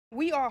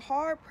We are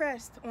hard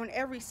pressed on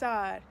every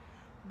side,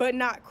 but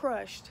not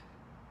crushed.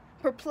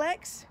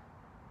 Perplexed,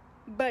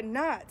 but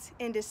not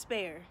in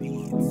despair.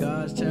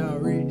 God's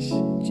child rich.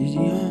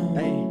 GG.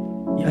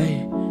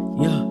 Hey,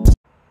 yeah.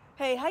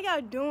 Hey, how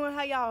y'all doing?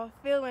 How y'all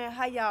feeling?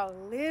 How y'all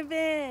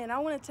living? I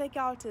want to take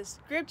y'all to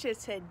scripture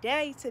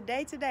today.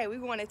 We're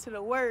going into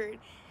the word.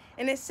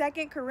 And it's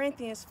 2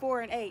 Corinthians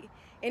 4:8.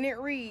 And it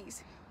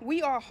reads,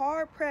 we are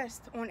hard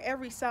pressed on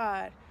every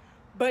side,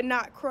 but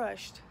not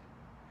crushed.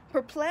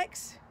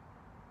 Perplexed,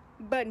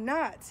 but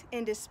not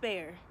in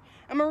despair.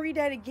 I'm going to read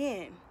that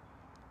again.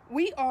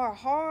 We are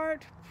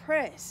hard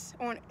pressed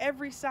on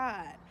every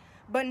side,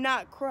 but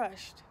not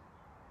crushed.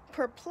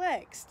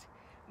 Perplexed,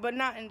 but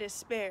not in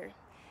despair.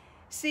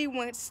 See,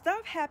 when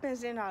stuff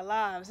happens in our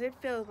lives, it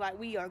feels like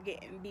we are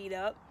getting beat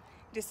up.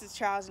 This is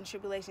trials and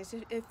tribulations.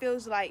 It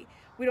feels like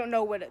we don't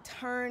know where to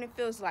turn. It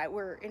feels like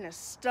we're in a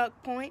stuck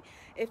point.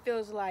 It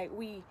feels like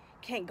we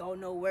can't go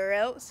nowhere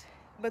else.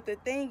 But the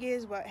thing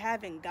is, with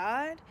having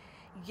God,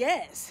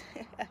 yes,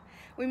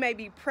 we may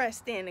be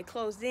pressed in and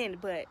closed in,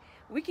 but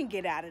we can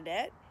get out of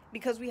that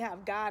because we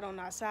have God on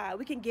our side.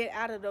 We can get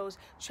out of those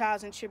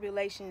trials and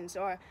tribulations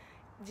or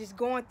just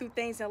going through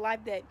things in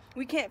life that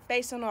we can't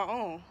face on our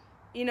own.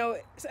 You know,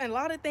 a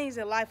lot of things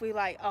in life we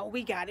like, oh,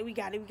 we got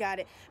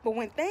it. But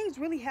when things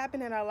really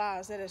happen in our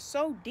lives that are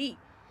so deep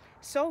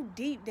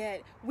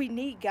that we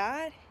need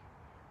God,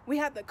 we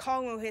have to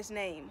call on his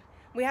name.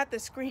 We have to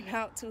scream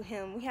out to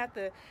him. We have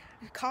to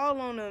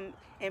call on him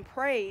and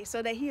pray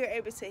so that he is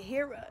able to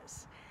hear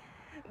us.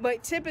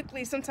 But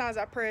typically, sometimes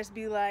our prayers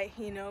be like,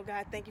 you know,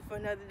 God, thank you for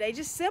another day.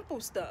 Just simple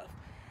stuff.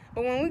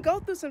 But when we go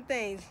through some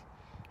things,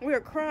 we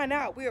are crying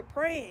out. We are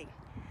praying.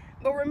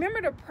 But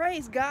remember to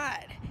praise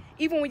God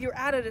even when you're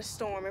out of the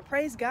storm, and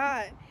praise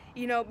God,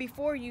 you know,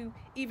 before you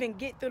even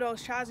get through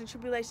those trials and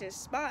tribulations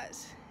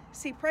spots.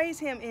 See, praise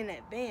him in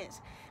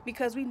advance,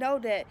 because we know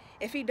that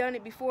if he done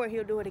it before,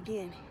 he'll do it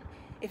again.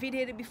 If he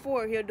did it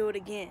before, he'll do it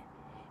again.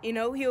 You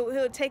know,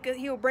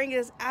 he'll bring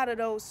us out of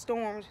those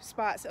storm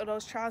spots or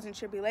those trials and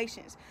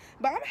tribulations.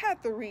 But I'm gonna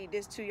have to read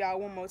this to y'all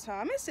one more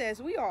time. It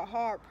says, we are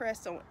hard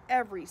pressed on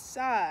every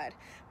side,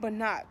 but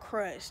not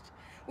crushed.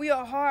 We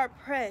are hard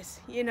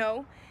pressed, you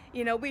know,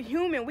 we're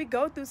human. We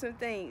go through some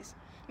things.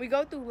 We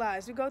go through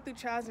lives. We go through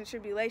trials and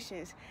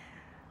tribulations.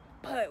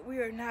 But we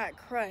are not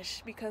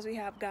crushed because we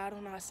have God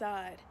on our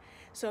side.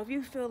 So if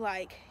you feel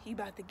like you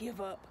about to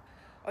give up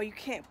or you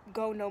can't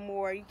go no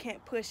more, you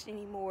can't push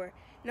anymore,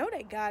 know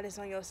that God is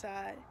on your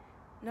side.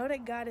 Know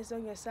that God is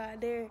on your side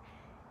there.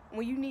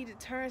 When you need to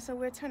turn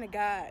somewhere, turn to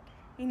God.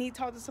 You need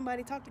to talk to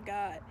somebody, talk to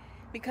God.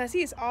 Because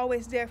he is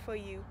always there for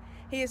you.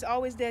 He is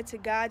always there to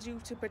guide you,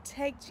 to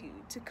protect you,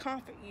 to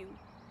comfort you.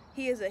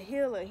 He is a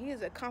healer. He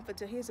is a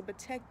comforter. He is a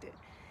protector.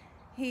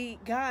 He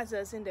guides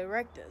us and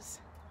directs us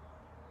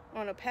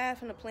on a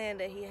path and a plan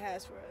that he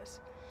has for us.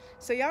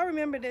 So y'all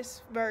remember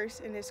this verse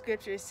in the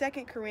scripture,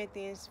 2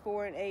 Corinthians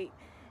 4:8.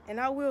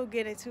 And I will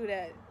get into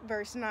that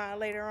verse 9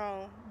 later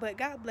on. But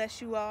God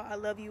bless you all. I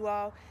love you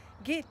all.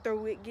 Get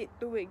through it. Get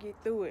through it. Get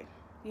through it.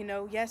 You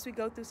know, yes, we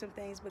go through some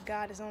things, but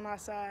God is on our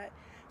side.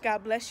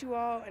 God bless you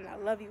all, and I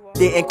love you all.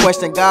 Didn't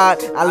question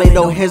God, I laid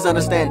on his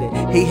understanding.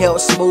 He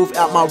helped smooth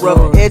out my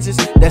rough edges,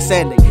 that's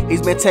ending.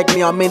 He's been taking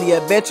me on many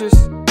adventures,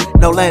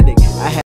 no landing.